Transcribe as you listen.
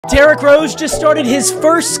Derrick Rose just started his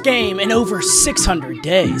first game in over 600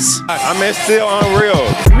 days. I mean, it's still unreal.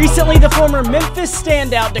 Recently, the former Memphis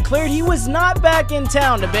standout declared he was not back in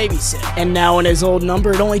town to babysit. And now in his old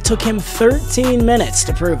number, it only took him 13 minutes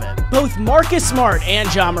to prove it. Both Marcus Smart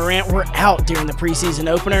and Ja Morant were out during the preseason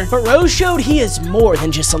opener, but Rose showed he is more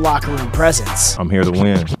than just a locker room presence. I'm here to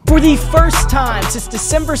win. For the first time since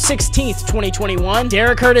December 16th, 2021,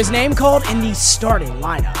 Derrick heard his name called in the starting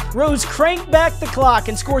lineup. Rose cranked back the clock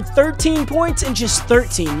and scored 13 points in just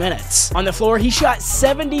 13 minutes. On the floor, he shot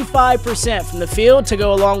 75% from the field to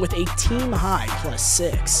go along with a team-high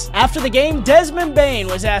 +6. After the game, Desmond Bane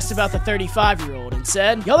was asked about the 35-year-old and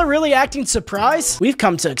said, "Y'all are really acting surprised? We've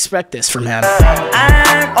come to expect this from him."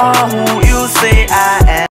 I'm all who you say I am.